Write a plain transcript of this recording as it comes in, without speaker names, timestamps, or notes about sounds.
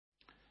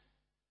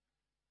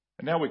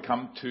And now we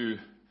come to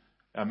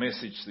our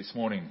message this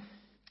morning.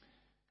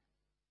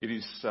 It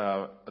is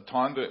a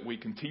time that we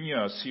continue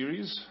our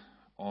series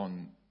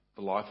on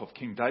the life of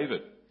King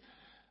David,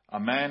 a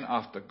man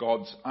after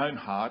God's own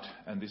heart,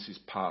 and this is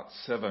part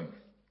 7.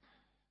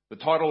 The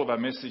title of our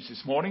message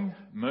this morning,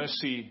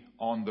 Mercy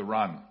on the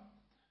Run,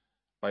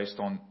 based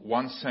on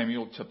 1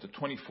 Samuel chapter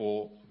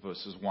 24,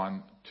 verses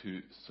 1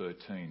 to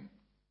 13.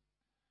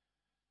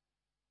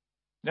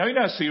 Now in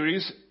our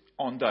series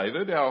on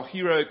David, our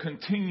hero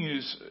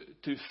continues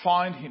to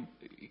find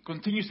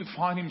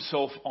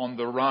himself on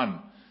the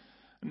run.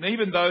 And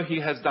even though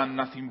he has done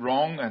nothing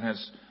wrong and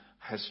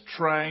has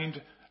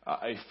trained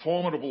a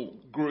formidable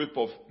group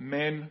of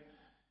men,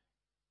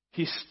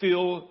 he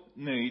still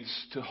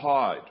needs to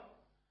hide.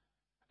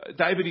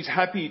 David is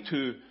happy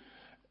to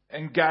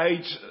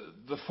engage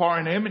the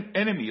foreign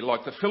enemy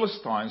like the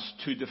Philistines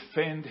to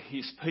defend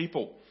his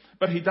people.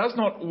 But he does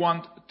not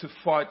want to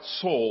fight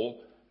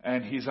Saul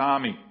and his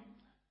army.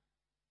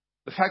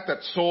 The fact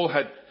that Saul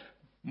had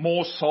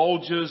more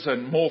soldiers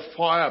and more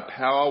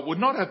firepower would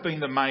not have been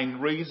the main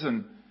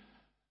reason.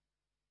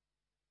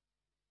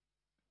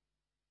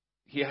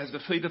 He has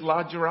defeated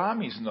larger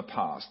armies in the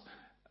past.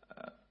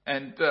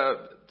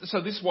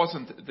 So this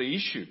wasn't the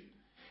issue.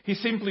 He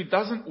simply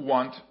doesn't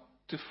want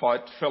to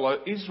fight fellow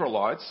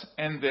Israelites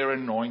and their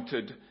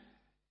anointed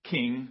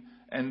king,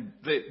 and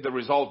the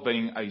result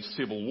being a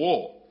civil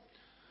war.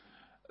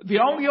 The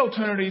only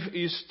alternative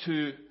is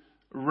to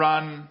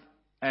run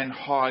and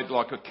hide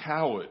like a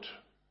coward,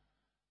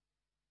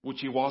 which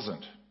he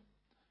wasn't.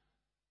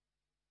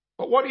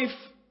 But what if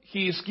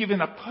he is given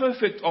a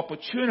perfect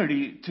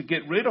opportunity to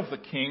get rid of the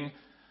king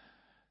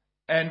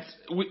and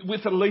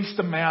with the least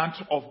amount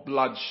of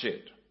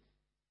bloodshed?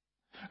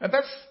 And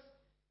that's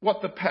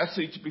what the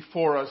passage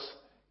before us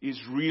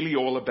is really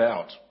all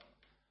about.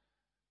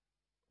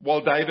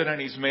 While David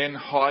and his men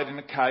hide in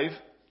a cave,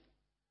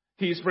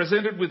 he is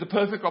presented with the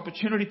perfect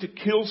opportunity to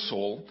kill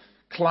Saul,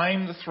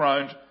 claim the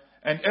throne,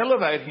 and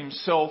elevate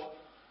himself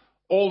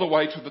all the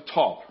way to the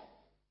top.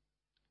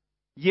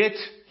 Yet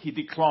he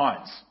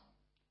declines.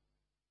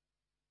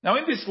 Now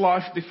in this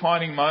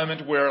life-defining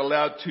moment, we're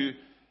allowed to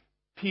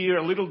peer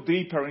a little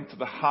deeper into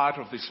the heart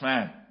of this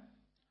man.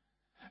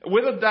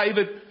 Whether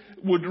David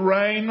would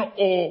reign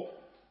or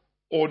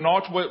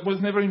not was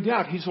never in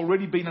doubt. He's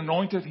already been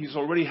anointed. He's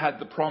already had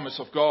the promise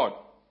of God.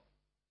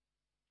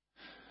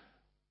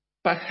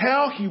 But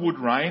how he would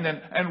reign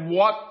and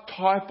what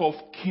type of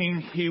king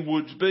he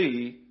would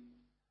be,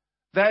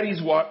 that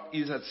is what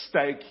is at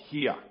stake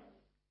here.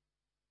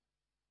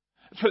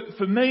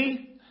 For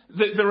me,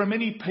 there are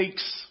many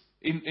peaks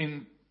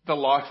in the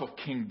life of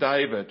King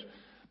David.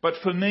 But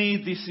for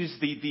me, this is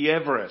the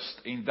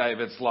Everest in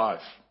David's life.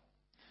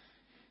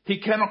 He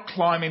cannot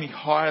climb any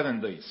higher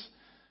than these.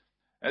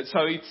 And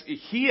so it's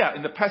here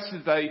in the passage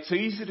today, it's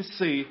easy to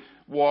see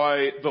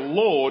why the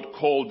Lord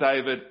called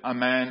David a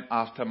man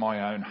after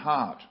my own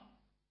heart.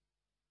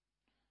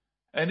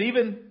 And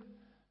even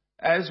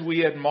as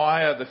we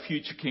admire the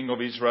future king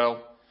of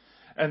Israel,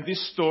 and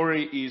this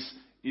story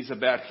is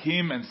about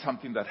him and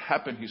something that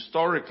happened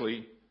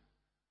historically,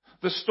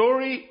 the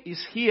story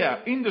is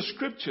here in the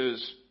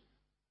scriptures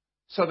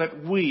so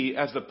that we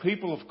as the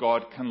people of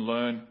God can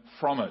learn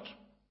from it.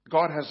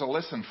 God has a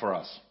lesson for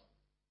us.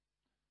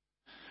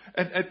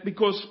 And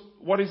because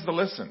what is the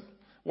lesson?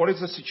 What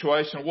is the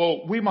situation?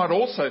 Well, we might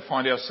also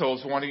find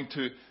ourselves wanting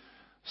to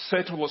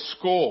settle a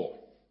score,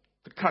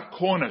 to cut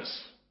corners,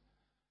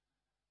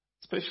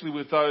 especially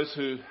with those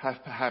who have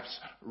perhaps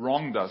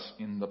wronged us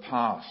in the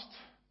past.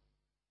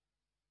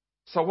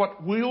 So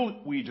what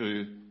will we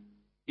do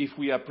if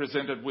we are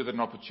presented with an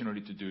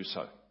opportunity to do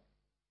so?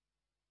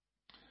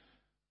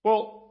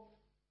 Well,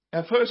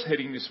 our first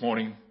heading this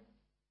morning,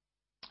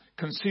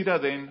 consider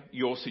then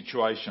your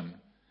situation.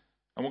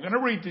 And we're going to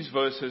read these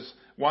verses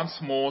once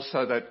more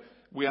so that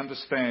we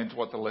understand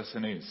what the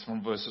lesson is,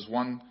 from verses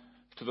 1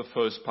 to the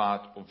first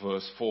part of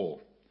verse 4.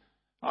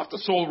 After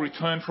Saul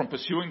returned from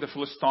pursuing the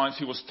Philistines,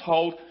 he was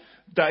told,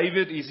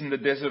 David is in the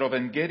desert of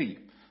En-Gedi.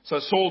 So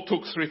Saul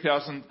took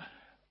 3,000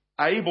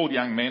 able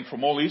young men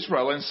from all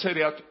Israel and set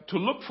out to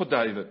look for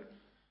David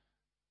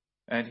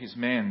and his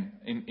men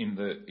in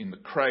the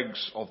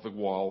crags of the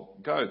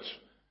wild goats.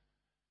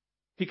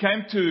 He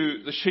came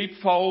to the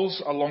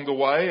sheepfolds along the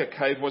way. A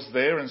cave was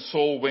there, and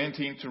Saul went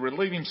in to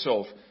relieve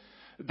himself.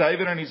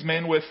 David and his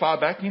men were far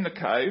back in the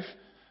cave.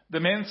 The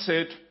men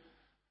said,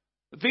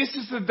 "This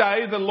is the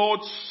day the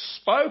Lord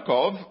spoke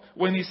of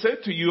when he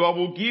said to you, I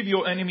will give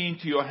your enemy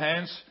into your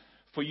hands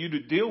for you to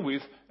deal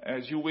with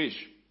as you wish."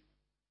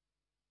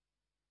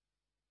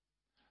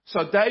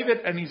 So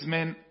David and his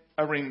men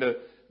are in the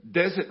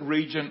desert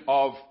region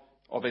of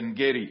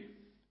En-Gedi.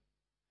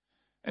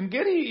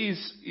 En-Gedi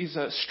is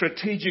a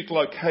strategic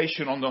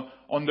location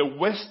on the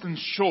western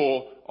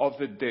shore of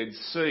the Dead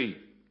Sea,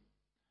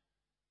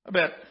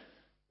 about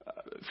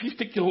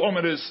 50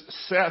 kilometers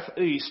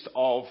southeast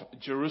of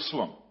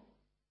Jerusalem.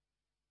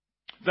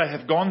 They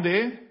have gone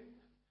there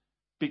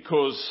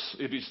because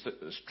it is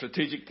a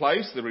strategic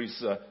place. There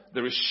is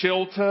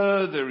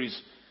shelter, there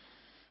is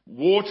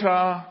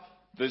water,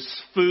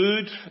 There's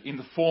food in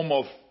the form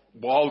of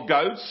wild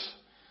goats,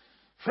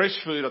 fresh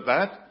food at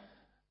that,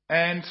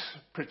 and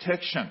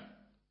protection.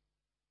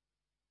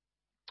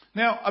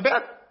 Now,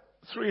 about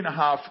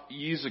 3.5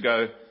 years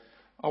ago,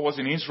 I was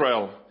in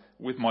Israel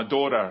with my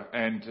daughter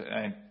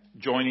and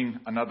joining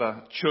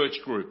another church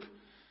group.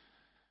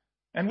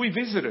 And we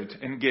visited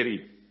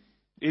En-Gedi.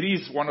 It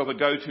is one of the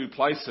go-to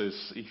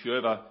places if you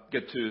ever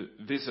get to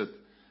visit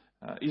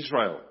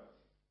Israel.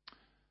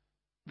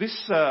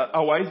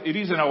 It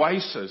is an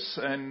oasis,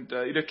 and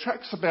it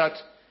attracts about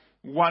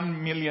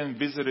 1 million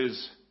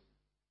visitors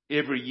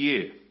every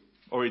year,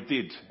 or it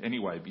did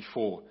anyway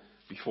before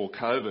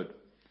COVID.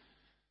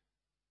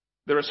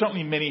 There are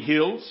certainly many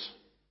hills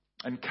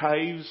and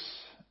caves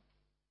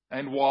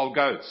and wild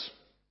goats.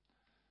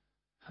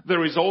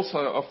 There is also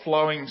a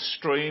flowing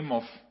stream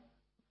of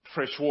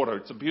fresh water.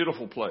 It's a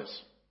beautiful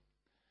place,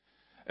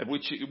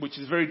 which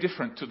is very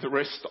different to the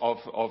rest of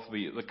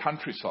the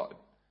countryside.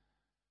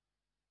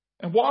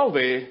 And while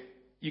there,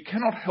 you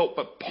cannot help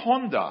but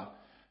ponder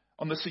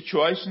on the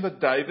situation that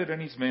David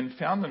and his men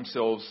found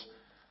themselves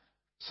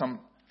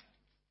some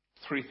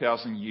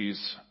 3,000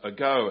 years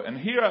ago. And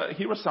here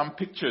are some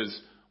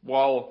pictures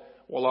while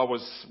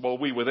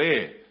we were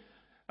there.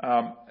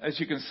 As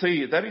you can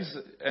see, that is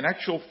an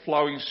actual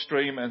flowing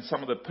stream, and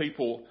some of the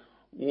people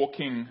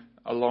walking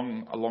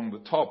along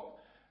the top.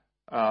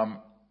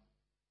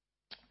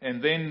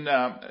 And then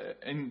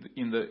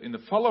in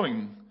the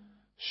following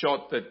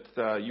shot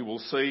that you will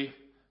see,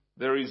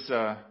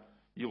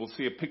 you will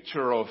see a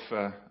picture of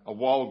a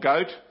wild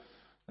goat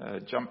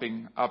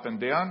jumping up and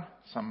down.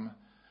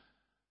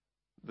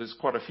 There's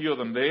quite a few of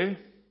them there.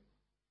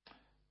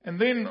 And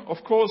then,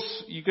 of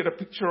course, you get a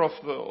picture of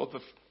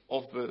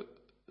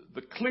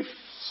the cliff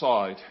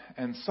side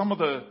and some of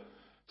the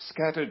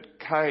scattered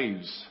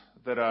caves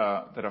that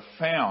are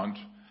found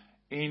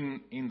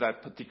in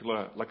that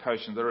particular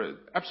location. There are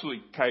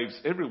absolutely caves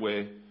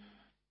everywhere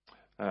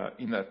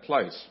in that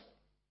place.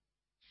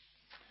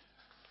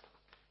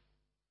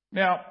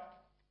 Now,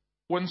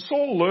 when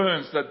Saul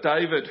learns that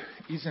David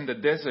is in the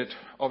desert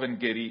of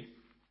En-Gedi,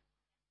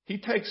 he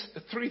takes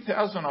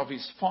 3,000 of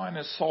his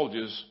finest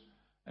soldiers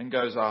and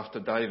goes after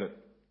David.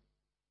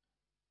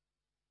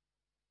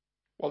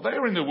 While they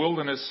are in the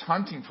wilderness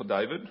hunting for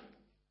David,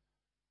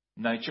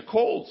 nature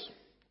calls,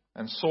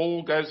 and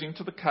Saul goes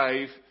into the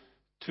cave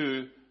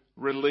to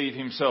relieve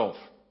himself.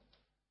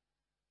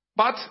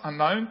 But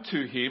unknown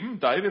to him,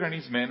 David and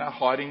his men are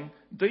hiding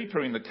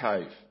deeper in the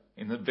cave,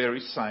 in the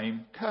very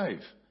same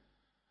cave.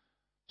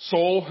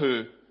 Saul,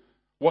 who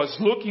was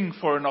looking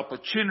for an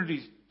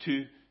opportunity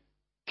to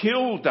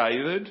kill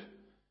David,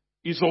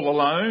 is all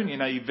alone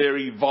in a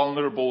very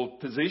vulnerable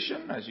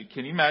position, as you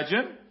can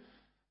imagine.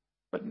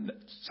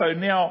 So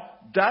now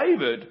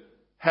David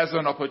has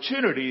an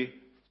opportunity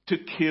to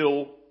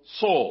kill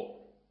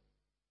Saul.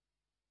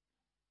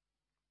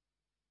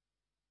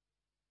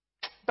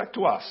 Back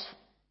to us.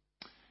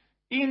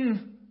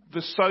 In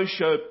the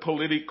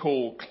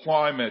socio-political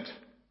climate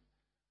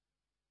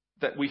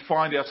that we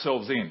find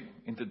ourselves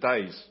in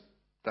today's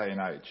day and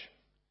age,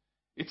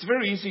 it's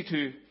very easy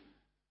to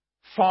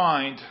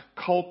find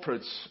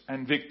culprits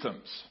and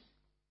victims.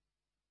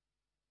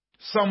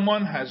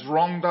 Someone has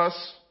wronged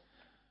us,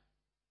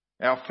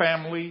 our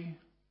family,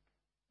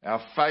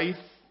 our faith,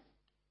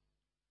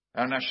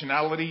 our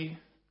nationality,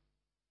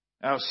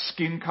 our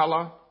skin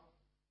colour.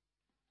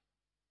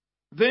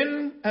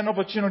 Then an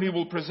opportunity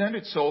will present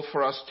itself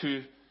for us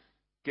to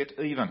get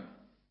even.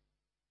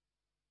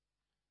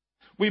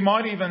 We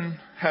might even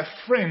have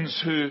friends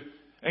who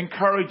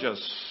encourage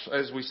us,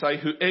 as we say,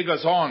 who egg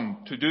us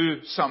on to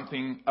do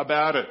something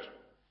about it,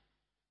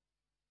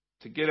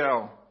 to get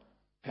our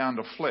pound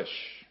of flesh,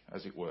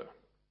 as it were.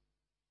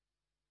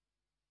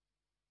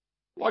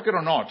 Like it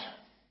or not,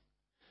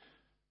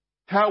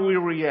 how we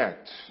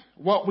react,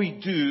 what we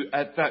do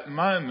at that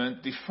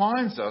moment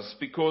defines us,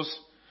 because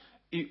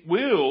it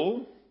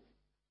will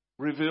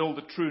reveal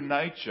the true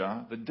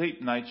nature, the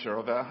deep nature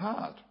of our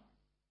heart.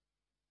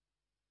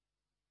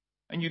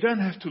 And you don't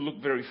have to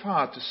look very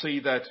far to see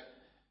that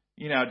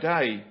in our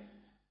day,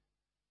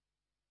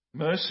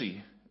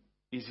 mercy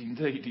is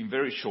indeed in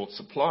very short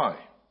supply.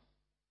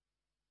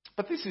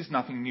 But this is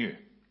nothing new.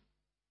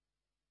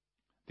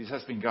 This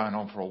has been going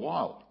on for a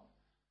while.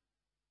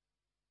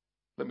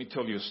 Let me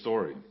tell you a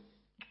story.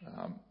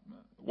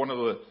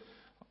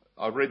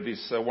 I read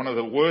this, one of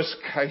the worst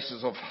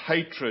cases of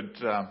hatred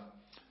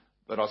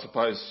that I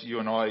suppose you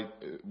and I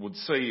would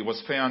see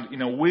was found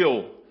in a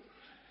will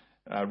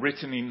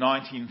written in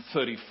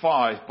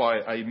 1935 by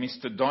a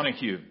Mr.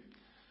 Donahue.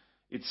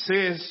 It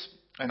says,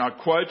 and I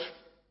quote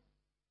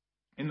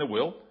in the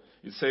will,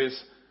 it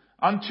says,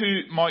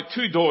 "Unto my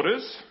two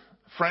daughters,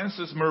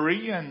 Frances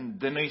Marie and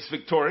Denise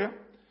Victoria,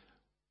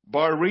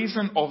 by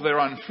reason of their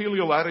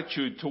unfilial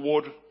attitude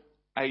toward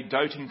a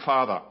doting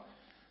father,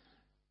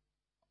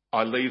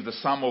 I leave the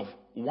sum of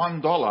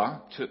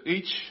 $1 to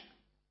each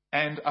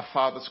and a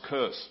father's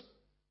curse.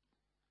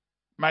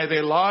 May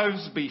their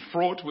lives be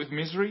fraught with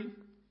misery,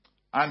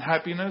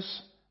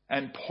 unhappiness,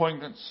 and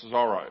poignant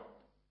sorrow.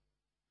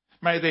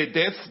 May their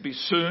deaths be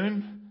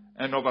soon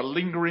and of a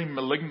lingering,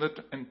 malignant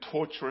and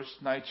torturous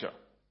nature.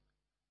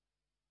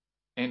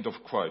 End of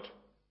quote.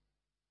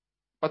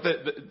 But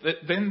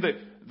then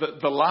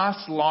the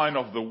last line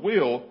of the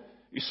will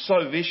is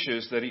so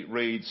vicious that it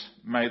reads,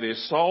 may their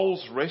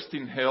souls rest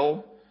in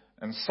hell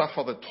and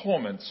suffer the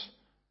torments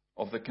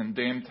of the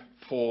condemned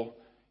for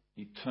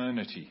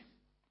eternity.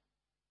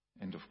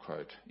 End of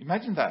quote.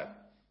 Imagine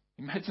that.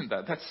 Imagine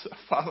that. That's a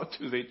father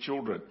to their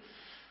children.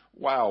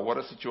 Wow, what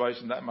a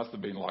situation that must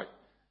have been like.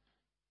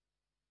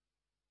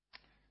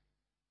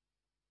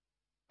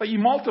 But you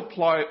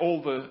multiply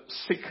all the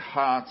sick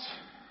hearts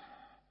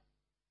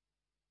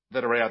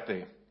that are out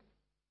there.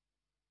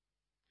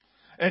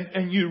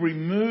 And you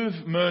remove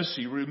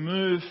mercy,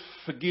 remove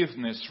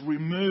forgiveness,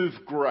 remove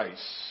grace.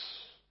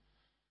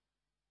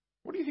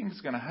 What do you think is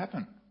going to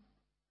happen?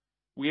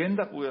 We end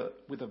up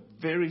with a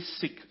very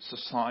sick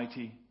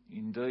society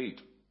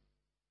indeed.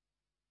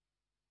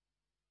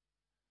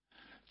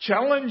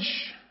 Challenge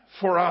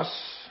for us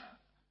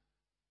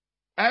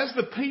as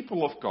the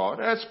people of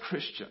God, as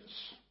Christians,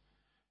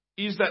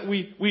 is that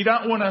we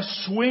don't want to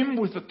swim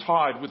with the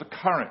tide, with the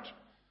current.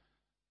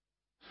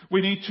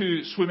 We need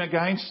to swim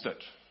against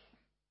it.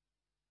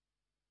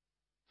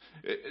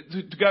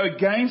 To go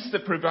against the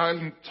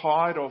prevailing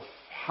tide of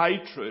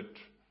hatred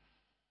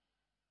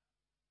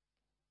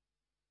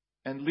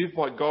and live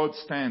by God's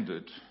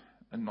standard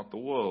and not the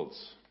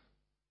world's.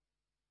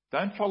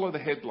 Don't follow the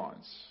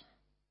headlines.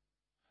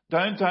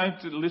 Don't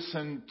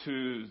listen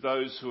to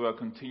those who are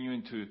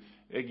continuing to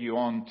egg you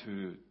on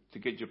to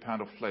get your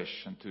pound of flesh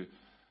and to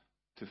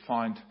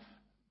find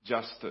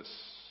justice,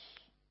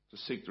 to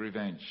seek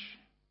revenge.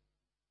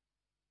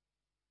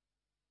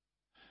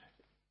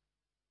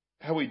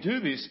 How we do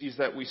this is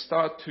that we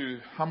start to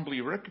humbly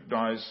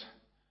recognize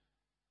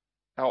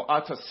our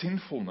utter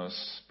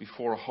sinfulness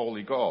before a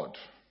holy God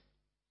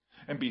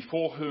and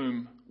before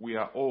whom we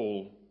are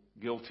all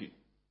guilty.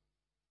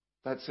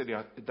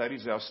 That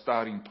is our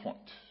starting point.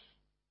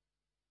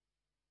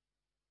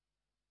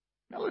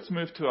 Now let's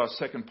move to our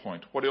second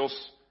point. What else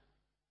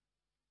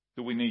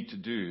do we need to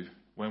do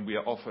when we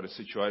are offered a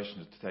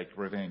situation to take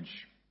revenge?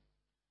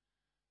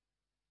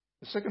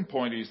 The second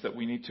point is that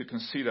we need to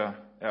consider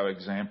our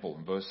example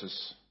in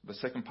the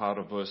second part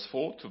of verse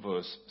 4 to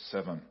verse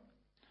 7.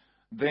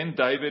 Then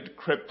David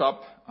crept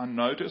up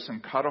unnoticed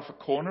and cut off a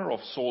corner of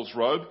Saul's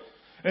robe.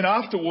 And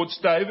afterwards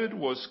David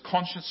was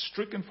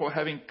conscience-stricken for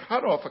having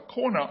cut off a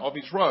corner of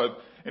his robe.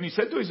 And he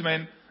said to his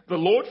men, the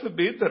Lord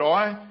forbid that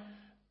I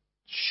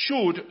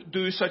should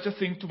do such a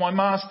thing to my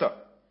master,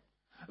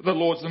 the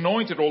Lord's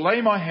anointed, or lay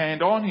my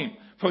hand on him,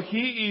 for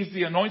he is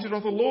the anointed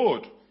of the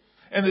Lord.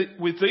 And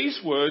with these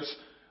words,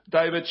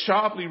 David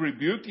sharply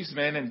rebuked his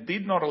men and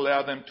did not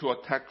allow them to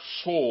attack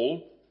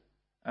Saul,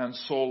 and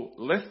Saul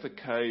left the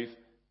cave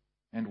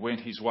and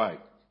went his way.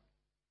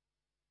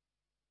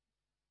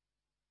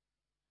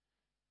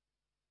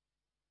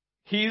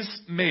 His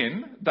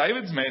men,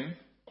 David's men,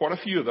 quite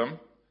a few of them,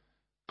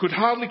 could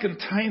hardly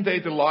contain their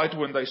delight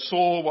when they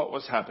saw what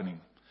was happening.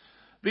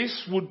 This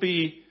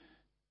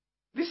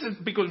is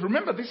because,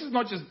 remember, this is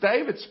not just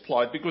David's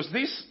plight, because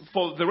this,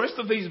 for the rest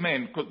of these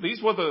men,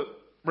 these were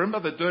remember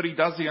the dirty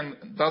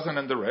dozen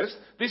and the rest,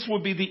 this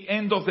would be the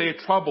end of their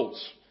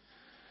troubles.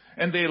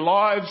 And their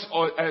lives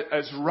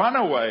as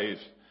runaways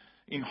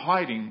in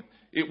hiding,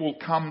 it will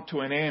come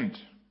to an end.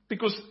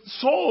 Because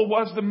Saul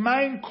was the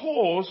main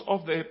cause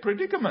of their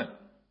predicament.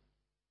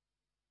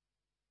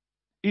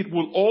 It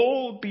will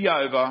all be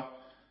over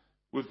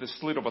with the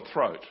slit of a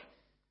throat.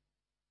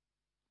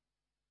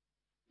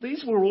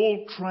 These were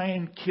all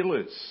trained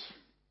killers.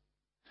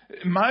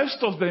 Most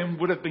of them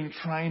would have been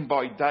trained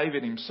by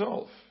David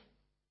himself.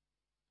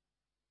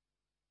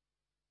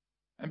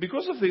 And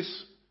because of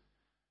this,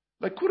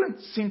 they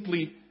couldn't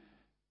simply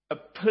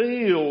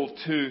appeal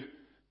to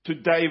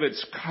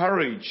David's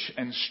courage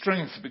and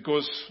strength,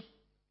 because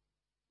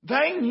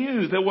they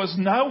knew there was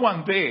no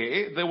one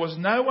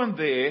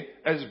there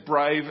as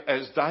brave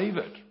as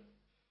David.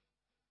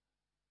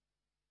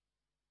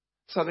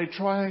 So they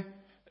try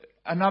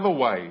another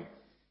way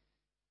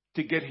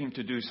to get him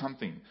to do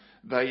something.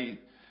 They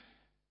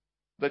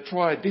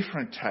try a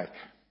different tack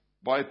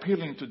by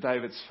appealing to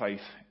David's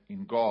faith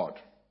in God.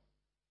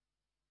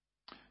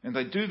 And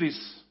they do this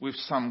with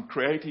some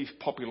creative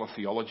popular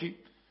theology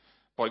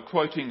by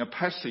quoting a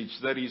passage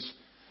that is,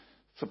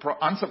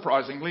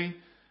 unsurprisingly,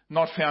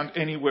 not found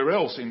anywhere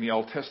else in the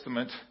Old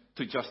Testament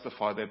to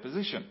justify their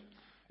position.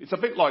 It's a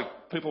bit like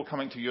people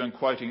coming to you and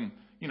quoting,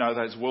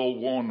 those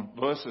well-worn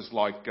verses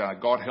like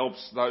God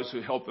helps those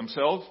who help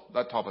themselves,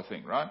 that type of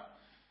thing, right?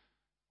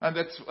 And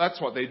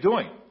that's what they're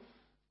doing.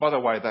 By the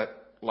way, that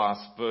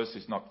last verse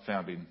is not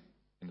found in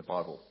the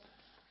Bible.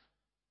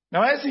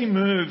 Now, as he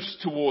moves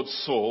towards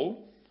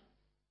Saul,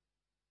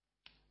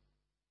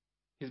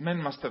 his men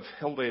must have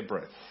held their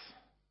breath.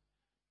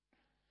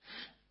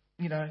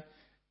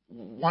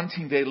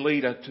 Wanting their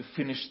leader to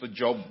finish the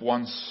job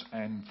once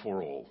and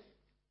for all.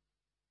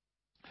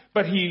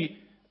 But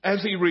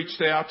as he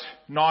reached out,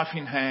 knife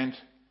in hand,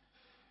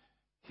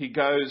 he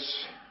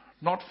goes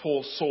not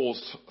for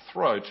Saul's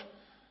throat,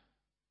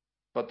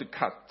 but to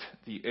cut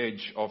the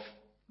edge of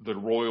the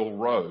royal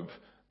robe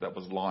that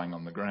was lying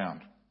on the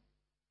ground.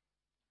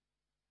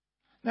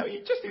 Now, you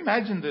just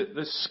imagine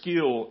the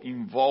skill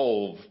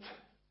involved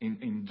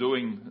in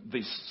doing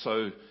this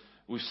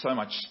with so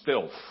much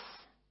stealth.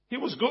 He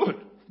was good.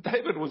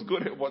 David was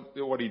good at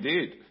what he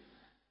did.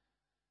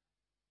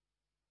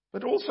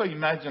 But also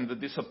imagine the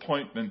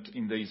disappointment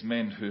in these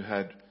men who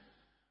had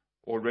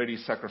already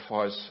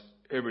sacrificed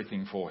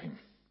everything for him.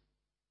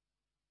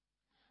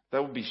 They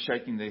would be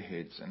shaking their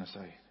heads and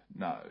say,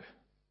 no.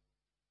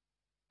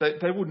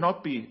 They would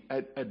not be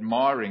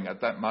admiring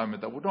at that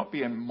moment. They would not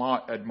be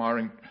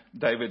admiring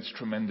David's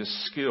tremendous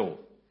skill.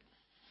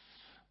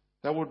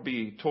 They would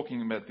be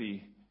talking about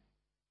the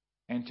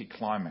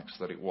anticlimax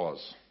that it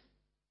was.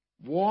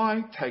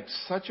 Why take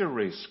such a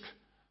risk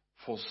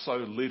for so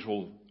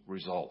little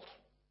result?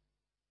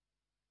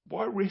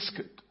 Why risk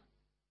it?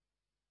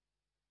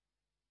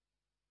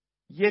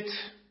 Yet,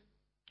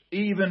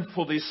 even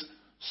for this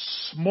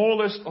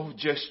smallest of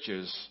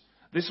gestures,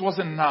 this was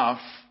enough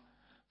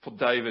for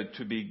David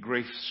to be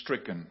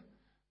grief-stricken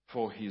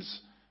for his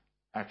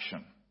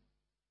action.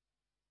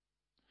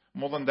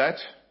 More than that,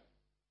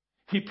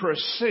 he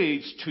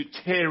proceeds to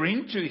tear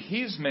into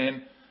his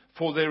men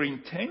for their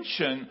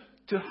intention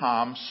to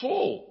harm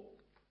Saul.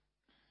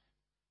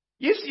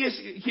 Yes,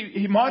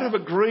 he might have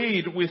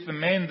agreed with the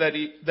men that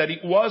it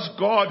was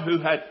God who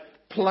had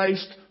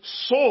placed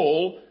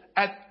Saul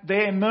at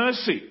their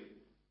mercy.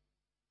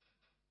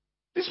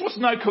 This was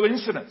no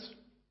coincidence.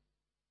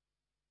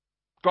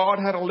 God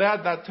had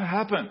allowed that to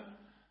happen.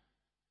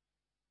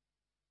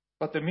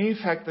 But the mere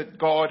fact that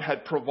God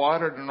had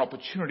provided an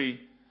opportunity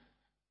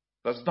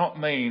does not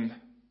mean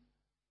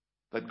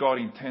that God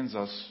intends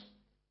us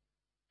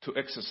to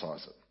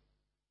exercise it.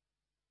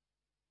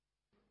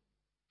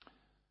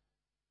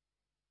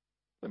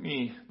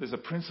 There's a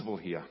principle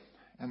here,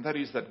 and that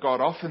is that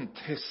God often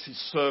tests his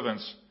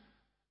servants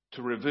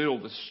to reveal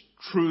the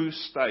true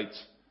state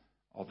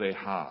of their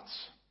hearts.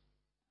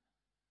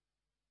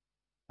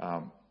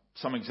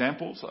 Some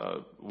examples,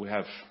 we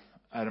have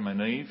Adam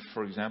and Eve,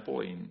 for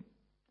example. In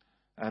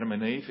Adam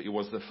and Eve, it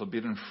was the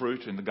forbidden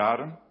fruit in the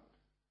garden.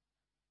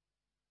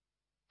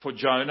 For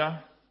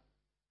Jonah,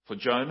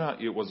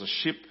 it was a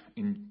ship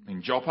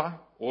in Joppa,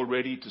 all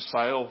ready to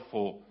sail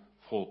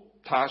for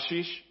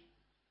Tarshish.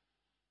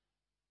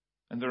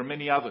 And there are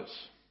many others.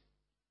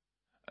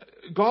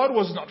 God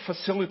was not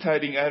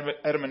facilitating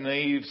Adam and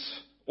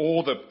Eve's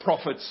or the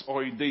prophets,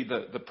 or indeed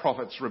the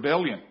prophets'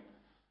 rebellion.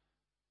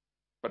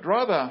 But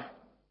rather,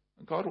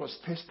 God was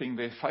testing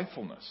their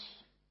faithfulness.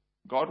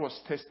 God was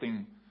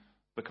testing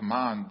the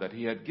command that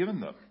he had given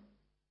them.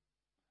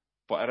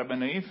 For Adam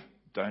and Eve,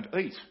 don't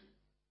eat.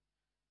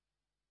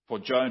 For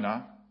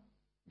Jonah,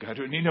 go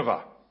to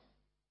Nineveh.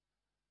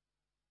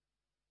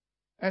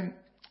 And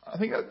I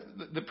think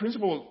that the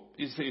principle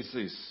is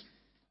this,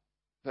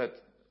 that,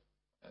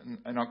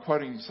 and I'm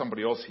quoting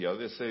somebody else here,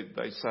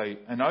 they say,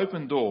 an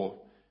open door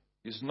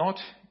is not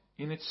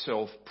in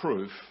itself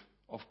proof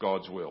of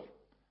God's will.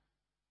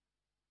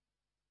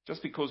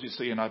 Just because you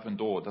see an open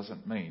door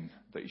doesn't mean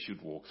that you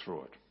should walk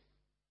through it.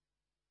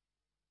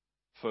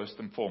 First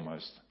and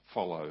foremost,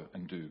 follow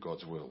and do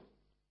God's will.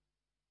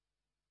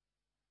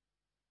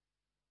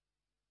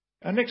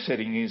 Our next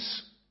heading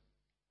is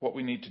what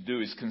we need to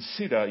do is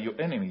consider your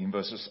enemy in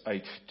verses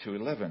 8 to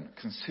 11.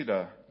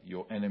 Consider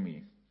your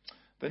enemy.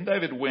 Then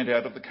David went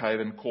out of the cave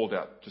and called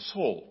out to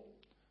Saul,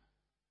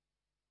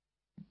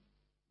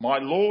 "My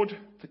lord,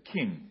 the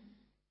king."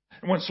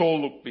 And when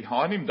Saul looked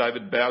behind him,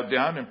 David bowed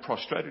down and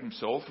prostrated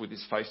himself with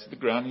his face to the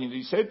ground. And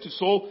he said to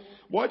Saul,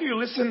 "Why do you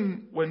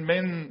listen when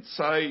men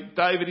say,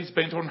 'David is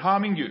bent on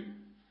harming you'?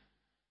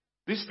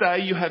 This day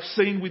you have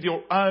seen with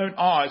your own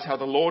eyes how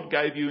the Lord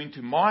gave you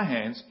into my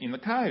hands in the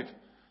cave.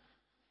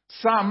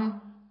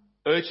 Some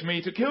urged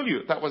me to kill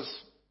you." That was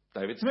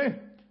David's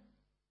men.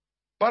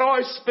 "But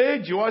I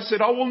spared you. I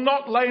said, I will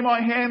not lay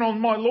my hand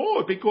on my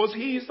Lord because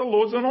he is the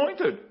Lord's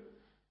anointed.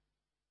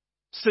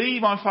 See,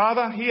 my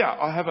father, here,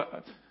 I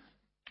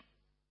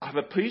have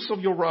a piece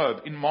of your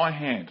robe in my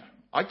hand.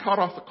 I cut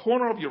off the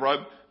corner of your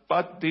robe,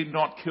 but did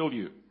not kill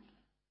you.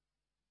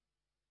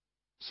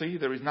 See,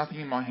 there is nothing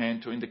in my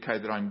hand to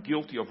indicate that I'm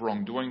guilty of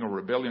wrongdoing or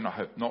rebellion. I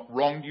have not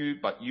wronged you,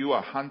 but you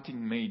are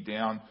hunting me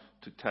down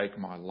to take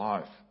my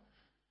life."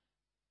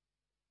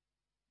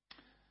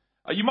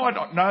 You might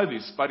not know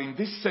this, but in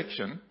this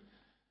section,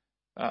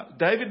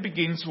 David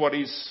begins what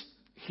is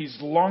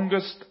his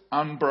longest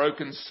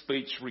unbroken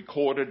speech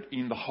recorded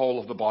in the whole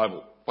of the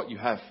Bible, what you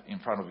have in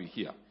front of you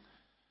here.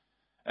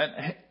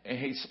 And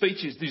his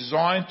speech is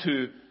designed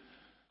to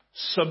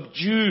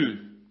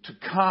subdue, to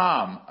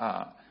calm,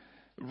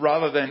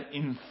 rather than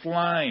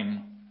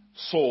inflame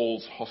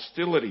Saul's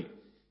hostility.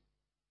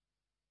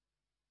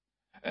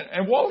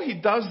 And while he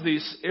does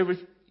this,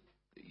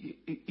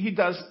 he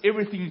does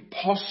everything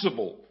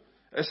possible,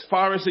 as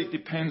far as it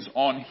depends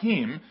on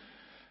him,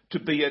 to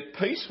be at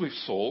peace with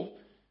Saul.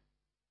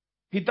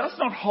 He does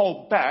not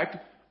hold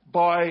back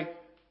by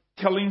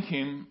telling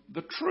him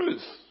the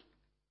truth.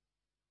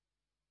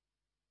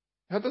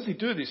 How does he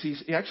do this?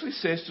 He actually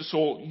says to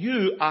Saul,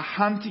 you are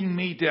hunting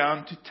me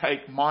down to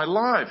take my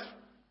life.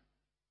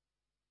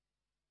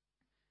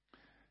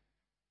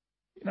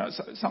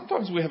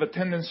 Sometimes we have a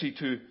tendency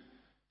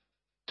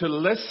to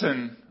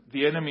lessen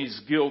the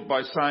enemy's guilt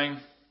by saying,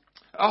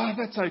 oh,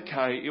 that's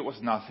okay, it was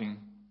nothing.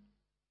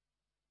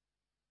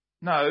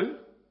 No,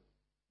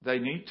 they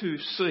need to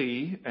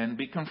see and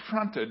be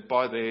confronted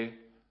by their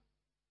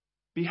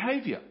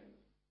behaviour,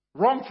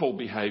 wrongful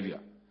behaviour.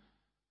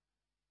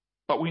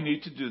 But we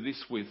need to do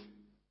this with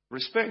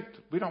respect.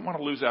 We don't want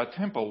to lose our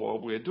temper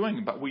while we're doing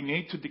it, but we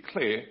need to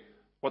declare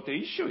what the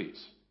issue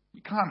is.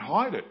 You can't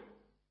hide it.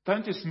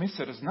 Don't dismiss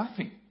it as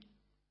nothing.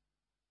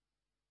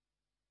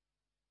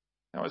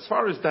 Now, as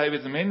far as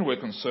David's men were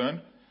concerned,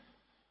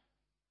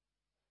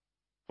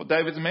 for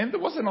David's men,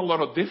 there wasn't a lot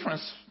of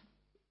difference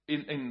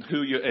in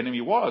who your enemy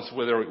was,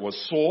 whether it was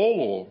Saul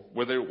or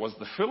whether it was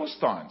the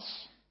Philistines.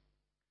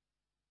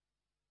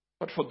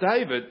 But for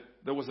David,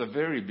 there was a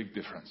very big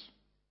difference.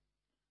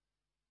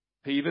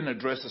 He even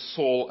addresses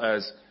Saul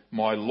as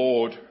my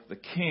Lord the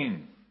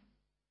King.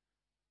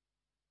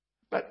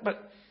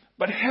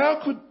 But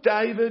how could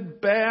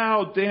David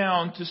bow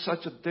down to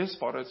such a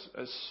despot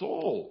as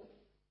Saul?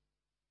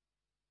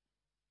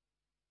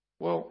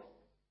 Well,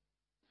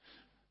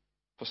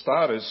 for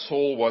starters,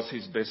 Saul was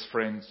his best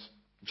friend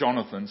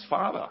Jonathan's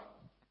father.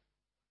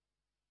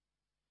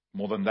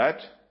 More than that,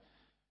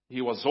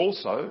 he was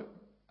also,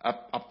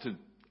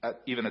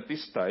 even at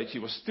this stage, he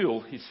was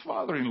still his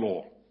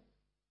father-in-law.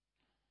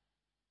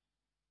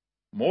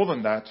 More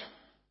than that,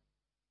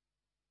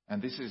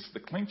 and this is the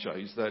clincher,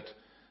 is that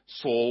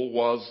Saul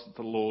was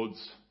the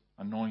Lord's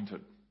anointed.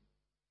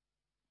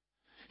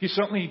 He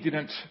certainly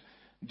didn't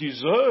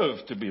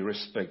deserve to be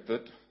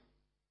respected,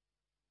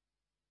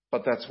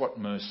 but that's what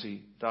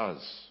mercy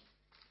does.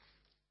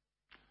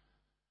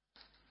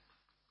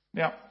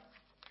 Now,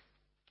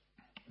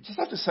 I just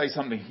have to say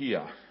something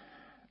here.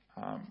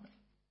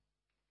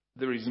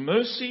 There is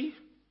mercy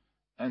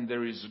and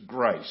there is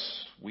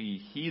grace.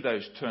 We hear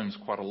those terms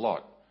quite a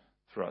lot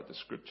throughout the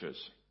scriptures.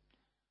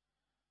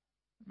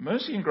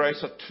 Mercy and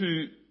grace are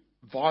two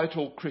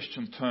vital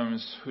Christian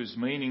terms whose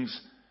meanings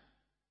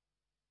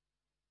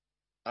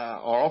are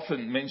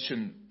often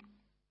mentioned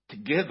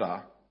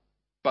together,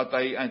 but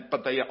they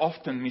are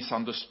often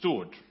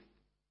misunderstood.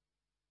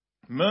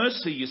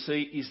 Mercy, you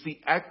see, is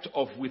the act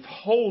of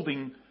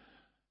withholding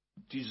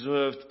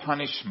deserved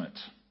punishment,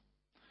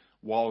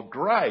 while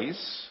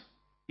grace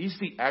is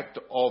the act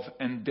of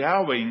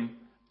endowing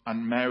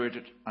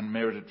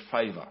unmerited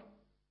favour.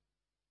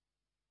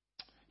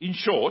 In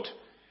short,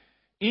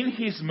 in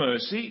His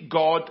mercy,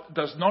 God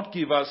does not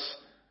give us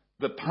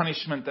the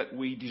punishment that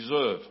we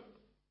deserve,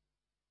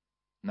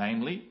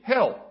 namely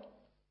hell.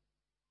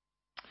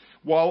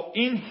 While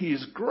in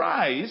His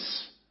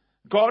grace,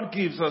 God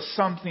gives us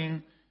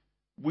something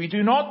we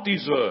do not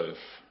deserve,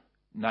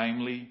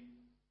 namely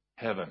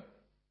heaven.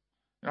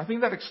 And I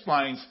think that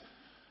explains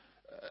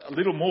a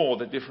little more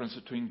the difference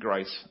between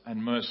grace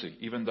and mercy,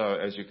 even though,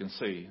 as you can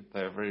see,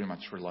 they are very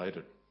much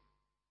related.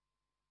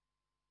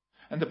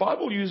 And the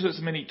Bible uses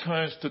many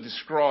terms to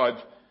describe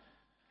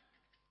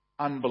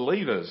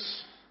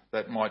unbelievers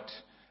that might,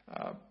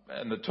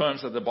 and the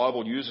terms that the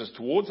Bible uses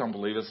towards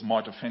unbelievers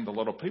might offend a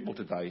lot of people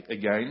today.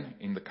 Again,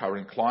 in the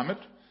current climate,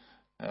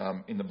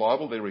 in the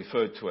Bible they're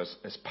referred to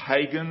as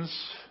pagans,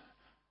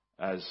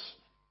 as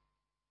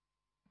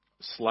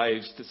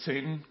slaves to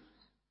sin,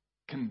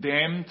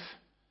 condemned,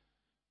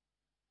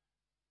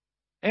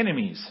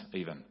 enemies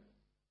even.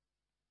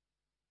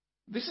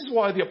 This is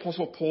why the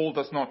Apostle Paul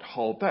does not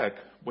hold back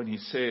when he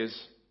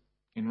says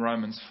in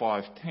Romans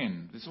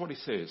 5:10, this is what he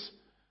says,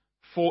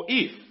 "For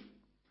if,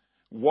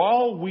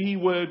 while we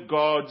were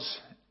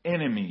God's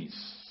enemies,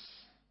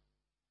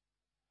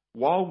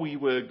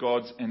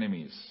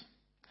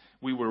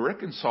 we were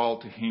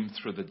reconciled to Him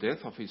through the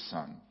death of His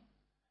Son,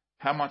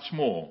 how much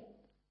more,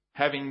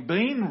 having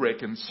been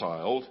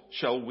reconciled,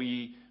 shall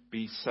we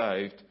be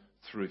saved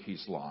through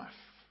His life?"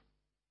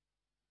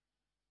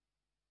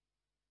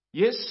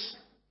 Yes,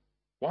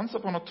 once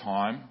upon a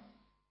time,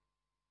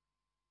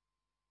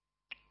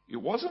 it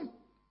wasn't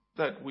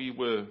that we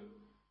were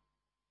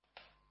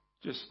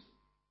just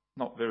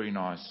not very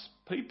nice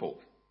people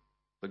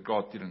that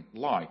God didn't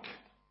like.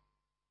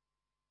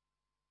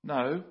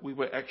 No, we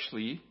were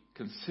actually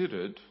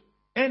considered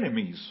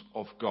enemies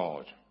of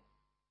God.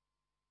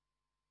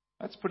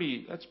 That's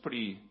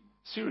pretty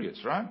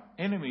serious, right?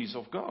 Enemies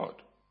of God.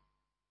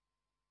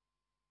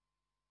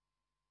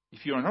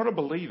 If you are not a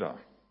believer,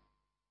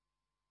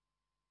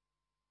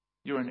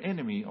 you're an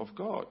enemy of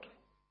God.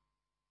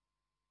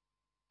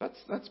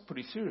 That's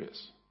pretty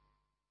serious.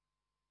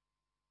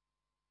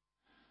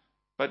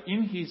 But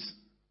in His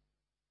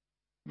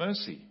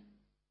mercy,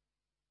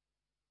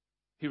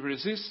 He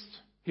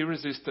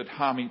resisted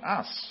harming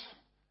us.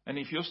 And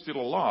if you're still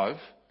alive,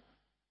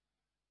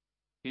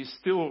 He's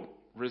still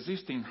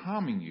resisting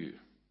harming you.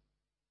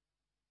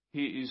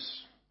 He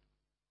is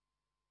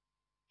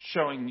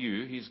showing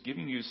you, He's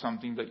giving you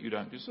something that you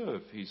don't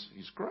deserve,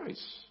 His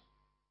grace.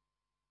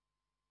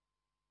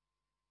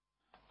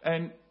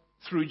 And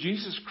through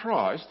Jesus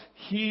Christ,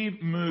 he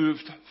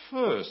moved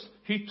first.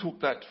 He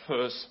took that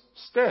first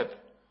step.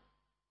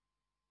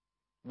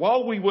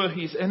 While we were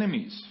his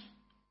enemies,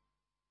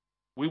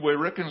 we were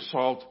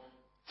reconciled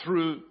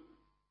to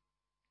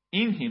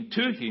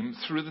him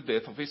through the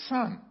death of his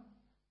Son.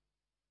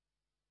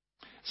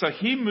 So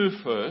he moved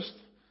first,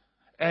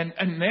 and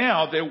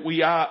now that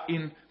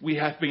we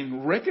have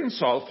been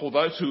reconciled, for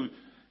those who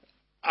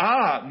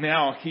are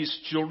now his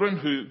children,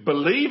 who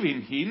believe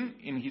in him,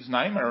 in his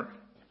name, or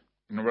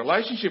in a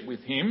relationship with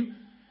him,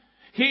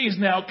 he is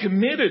now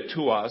committed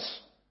to us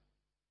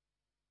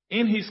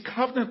in his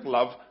covenant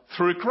love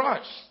through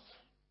Christ.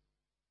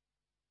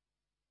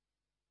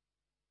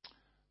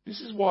 This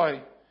is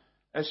why,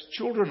 as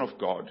children of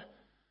God,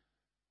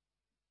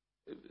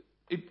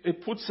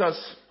 it puts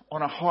us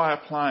on a higher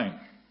plane.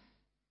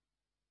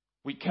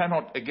 We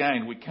cannot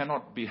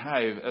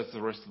behave as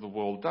the rest of the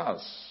world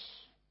does.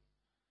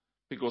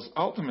 Because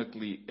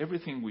ultimately,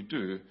 everything we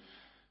do,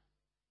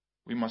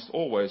 we must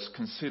always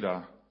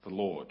consider the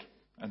Lord.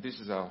 And this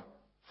is our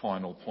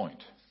final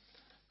point.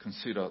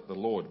 Consider the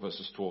Lord,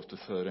 verses 12 to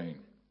 13.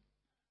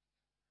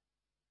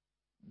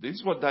 This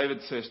is what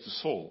David says to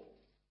Saul.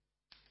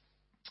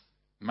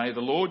 May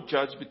the Lord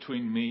judge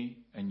between me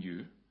and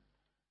you,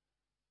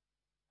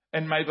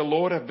 and may the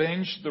Lord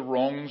avenge the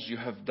wrongs you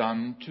have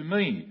done to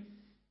me.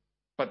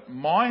 But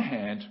my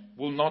hand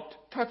will not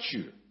touch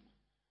you.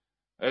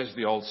 As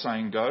the old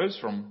saying goes,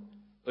 from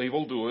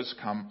evildoers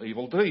come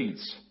evil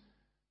deeds.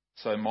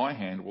 So my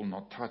hand will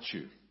not touch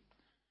you.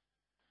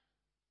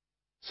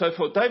 So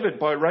for David,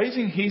 by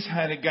raising his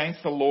hand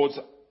against the Lord's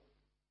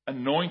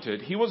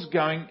anointed, he was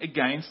going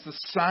against the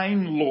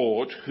same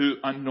Lord who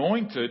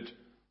anointed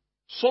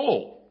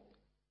Saul.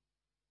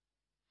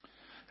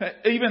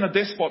 Even a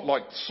despot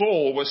like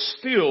Saul was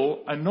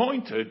still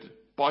anointed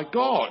by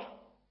God.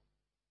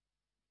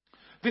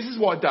 This is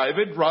why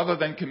David, rather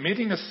than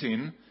committing a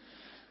sin,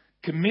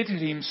 committed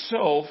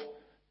himself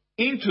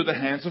into the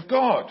hands of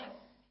God.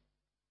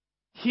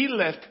 He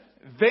left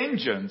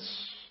vengeance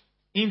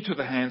into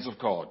the hands of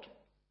God.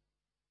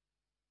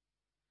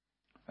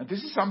 And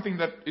this is something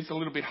that is a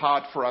little bit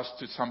hard for us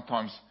to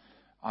sometimes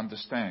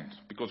understand,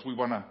 because we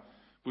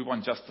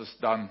want justice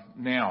done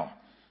now.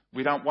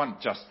 We don't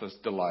want justice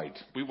delayed.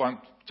 We want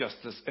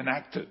justice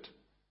enacted,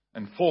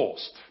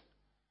 enforced.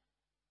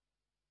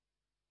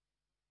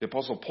 The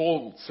Apostle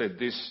Paul said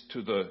this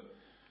to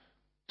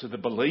the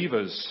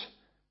believers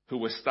who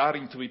were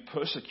starting to be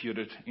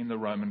persecuted in the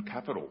Roman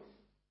capital.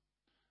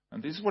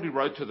 And this is what he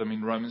wrote to them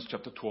in Romans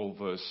chapter 12,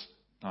 verse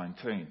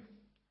 19.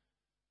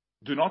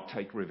 Do not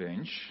take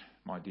revenge,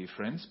 my dear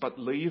friends, but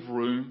leave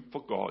room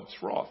for God's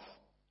wrath.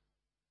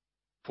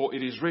 For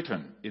it is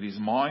written, it is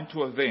mine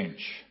to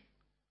avenge.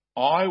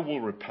 I will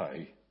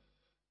repay,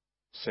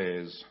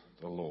 says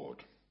the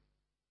Lord.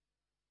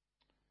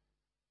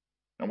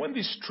 Now when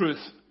this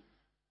truth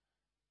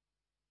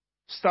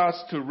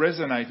starts to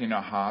resonate in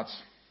our hearts,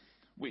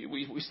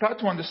 we start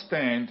to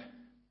understand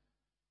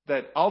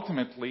that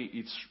ultimately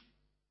it's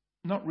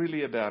not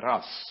really about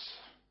us.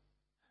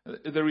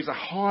 There is a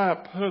higher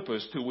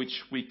purpose to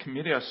which we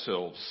commit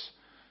ourselves,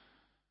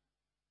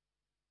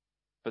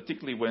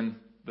 particularly when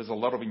there's a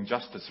lot of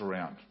injustice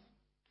around.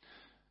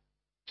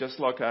 Just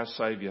like our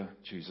Saviour,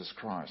 Jesus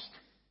Christ.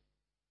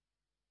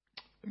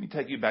 Let me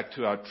take you back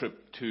to our trip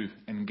to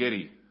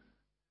Engedi.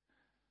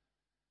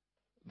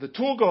 The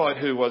tour guide,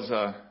 who was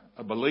a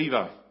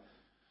believer,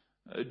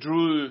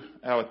 drew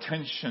our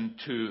attention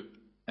to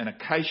an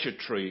acacia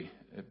tree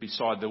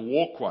beside the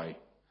walkway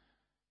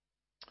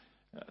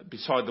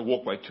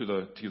to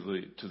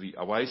the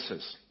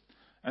oasis.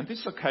 And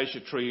this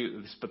acacia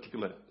tree, this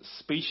particular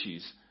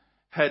species,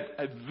 had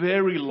a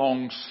very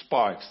long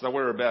spikes. They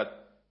were about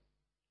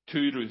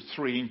 2 to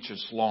 3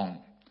 inches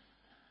long,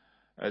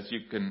 as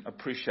you can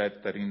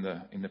appreciate that in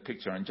the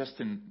picture. And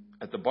just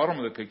at the bottom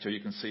of the picture, you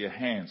can see a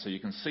hand, so you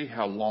can see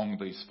how long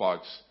these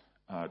spikes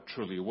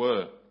truly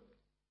were.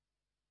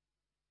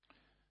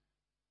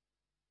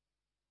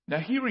 Now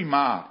he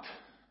remarked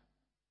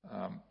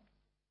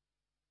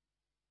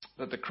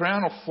that the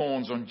crown of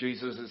thorns on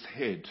Jesus'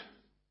 head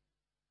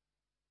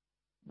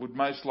would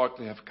most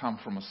likely have come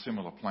from a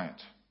similar plant.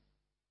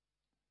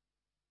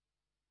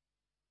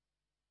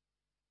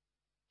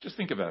 Just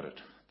think about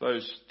it.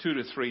 Those 2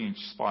 to 3 inch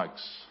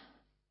spikes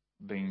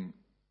being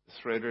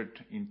threaded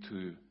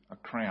into a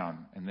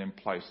crown and then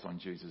placed on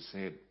Jesus'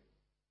 head.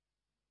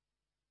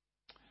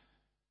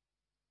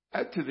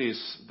 Add to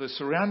this, the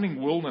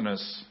surrounding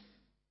wilderness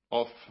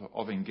of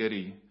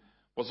Engedi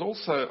was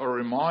also a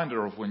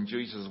reminder of when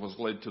Jesus was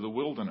led to the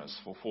wilderness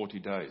for 40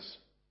 days.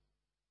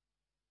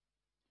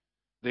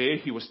 There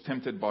he was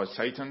tempted by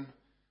Satan,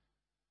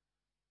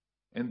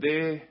 and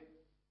there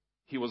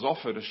he was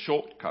offered a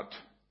shortcut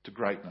to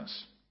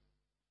greatness.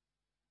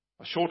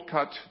 A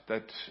shortcut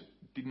that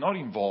did not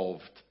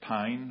involve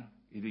pain,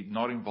 it did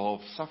not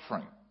involve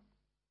suffering.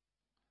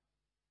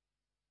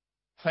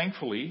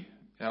 Thankfully,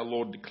 our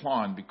Lord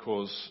declined,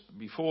 because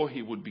before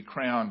he would be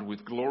crowned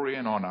with glory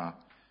and honour,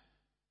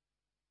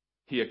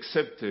 he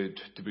accepted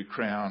to be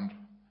crowned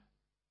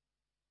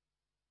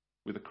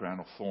with a crown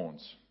of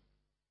thorns.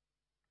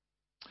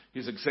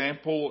 His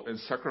example and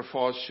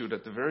sacrifice should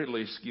at the very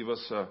least give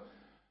us a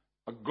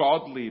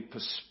godly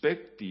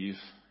perspective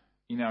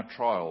in our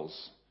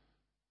trials,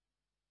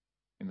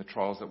 in the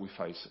trials that we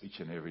face each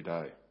and every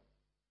day.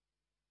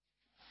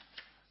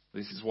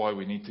 This is why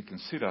we need to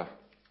consider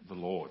the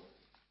Lord.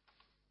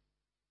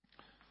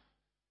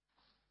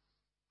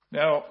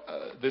 Now,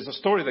 there's a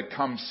story that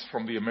comes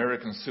from the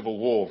American Civil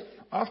War.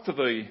 After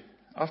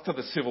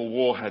the Civil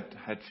War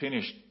had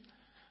finished,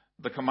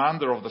 the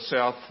commander of the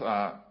South,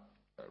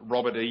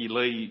 Robert E.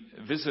 Lee,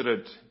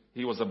 visited.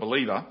 He was a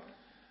believer,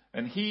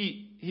 and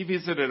he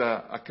visited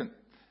a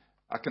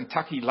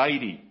Kentucky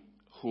lady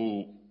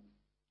who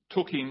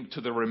took him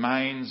to the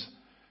remains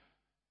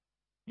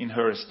in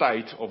her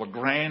estate of a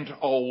grand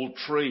old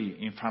tree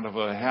in front of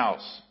her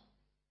house.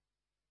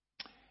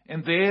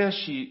 And there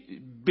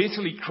she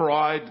bitterly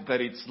cried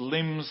that its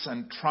limbs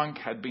and trunk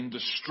had been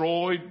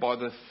destroyed by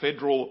the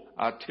federal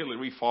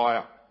artillery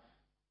fire.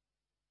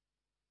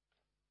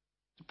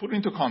 To put it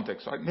into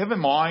context, right? Never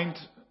mind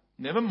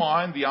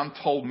the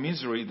untold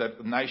misery that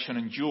the nation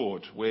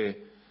endured, where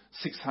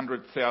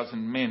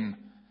 600,000 men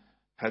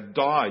had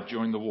died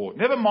during the war.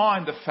 Never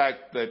mind the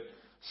fact that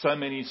so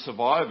many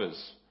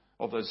survivors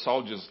of those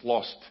soldiers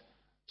lost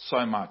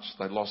so much.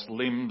 They lost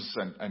limbs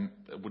and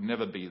it would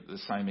never be the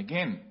same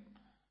again.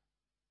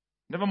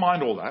 Never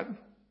mind all that.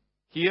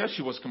 Here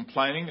she was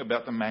complaining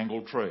about the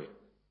mangled tree.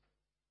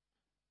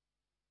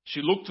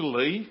 She looked to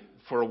Lee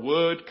for a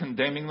word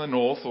condemning the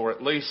North, or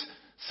at least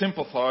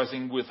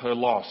sympathising with her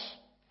loss.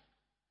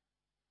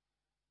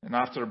 And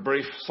after a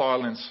brief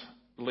silence,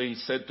 Lee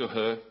said to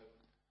her,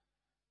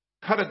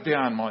 "Cut it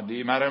down, my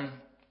dear madam,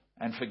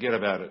 and forget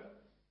about it.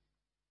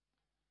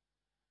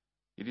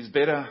 It is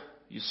better,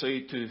 you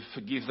see, to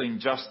forgive the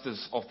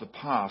injustice of the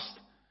past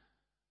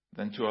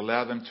than to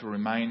allow them to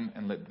remain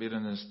and let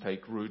bitterness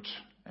take root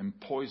and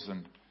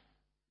poison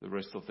the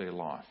rest of their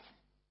life."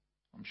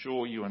 I'm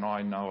sure you and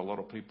I know a lot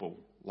of people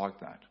like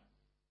that.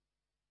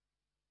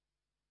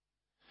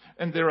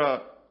 And there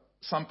are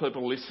some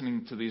people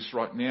listening to this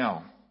right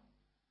now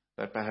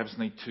that perhaps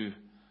need to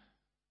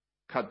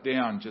cut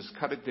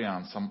it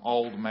down, some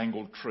old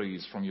mangled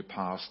trees from your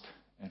past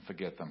and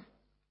forget them.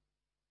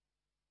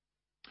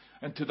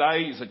 And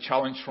today is a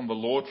challenge from the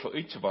Lord for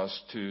each of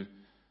us to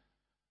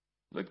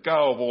let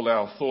go of all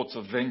our thoughts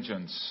of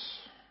vengeance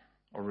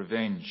or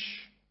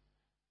revenge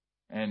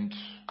and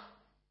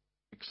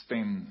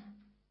extend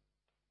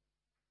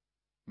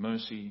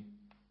mercy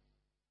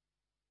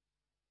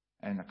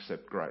and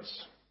accept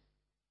grace.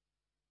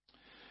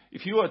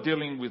 If you are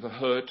dealing with a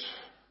hurt,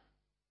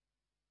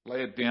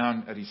 lay it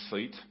down at His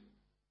feet,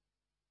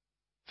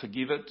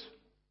 forgive it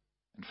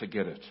and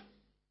forget it.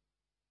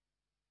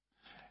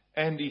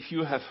 And if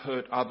you have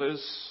hurt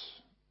others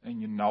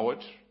and you know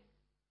it,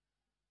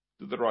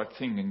 do the right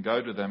thing and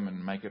go to them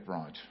and make it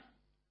right.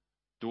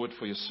 Do it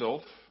for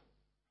yourself.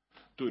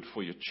 Do it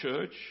for your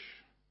church.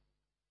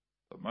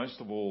 But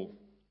most of all,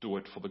 do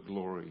it for the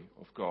glory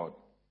of God.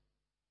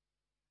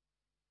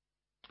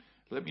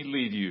 Let me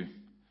leave you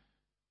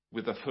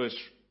with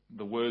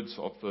the words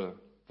of the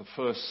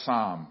first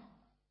psalm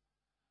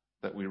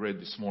that we read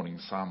this morning,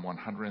 Psalm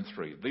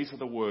 103. These are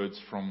the words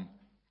from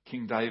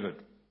King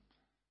David.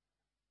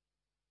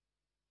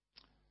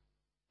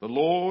 "The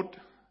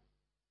Lord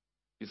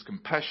is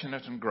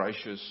compassionate and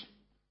gracious,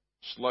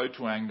 slow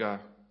to anger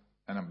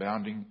and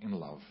abounding in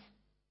love."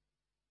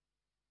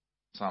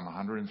 Psalm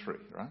 103,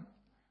 right?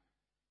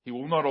 "He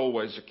will not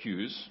always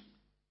accuse,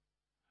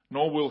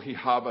 nor will He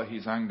harbour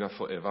His anger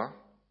forever."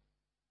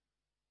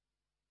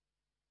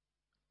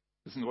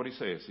 Listen to what He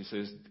says. He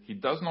says, "He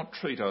does not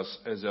treat us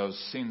as our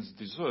sins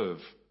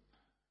deserve,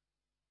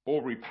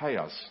 or repay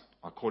us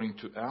according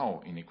to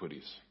our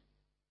iniquities.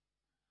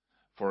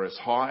 For as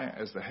high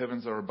as the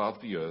heavens are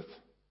above the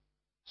earth,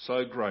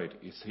 so great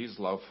is His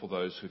love for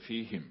those who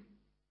fear Him.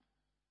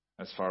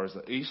 As far as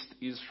the east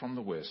is from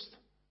the west,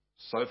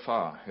 so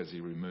far has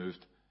He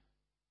removed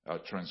our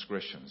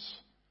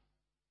transgressions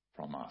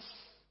from us."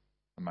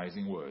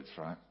 Amazing words,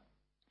 right?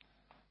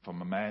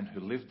 From a man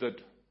who lived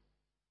it,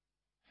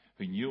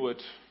 who knew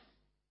it,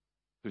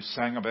 who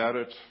sang about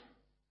it,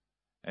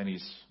 and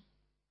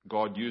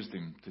God used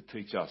him to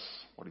teach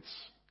us what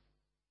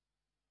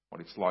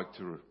it's like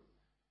to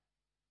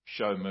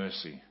show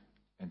mercy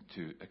and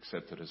to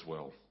accept it as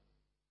well.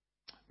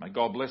 May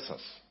God bless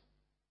us.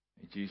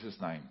 In Jesus'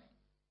 name,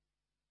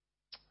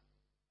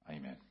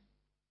 amen.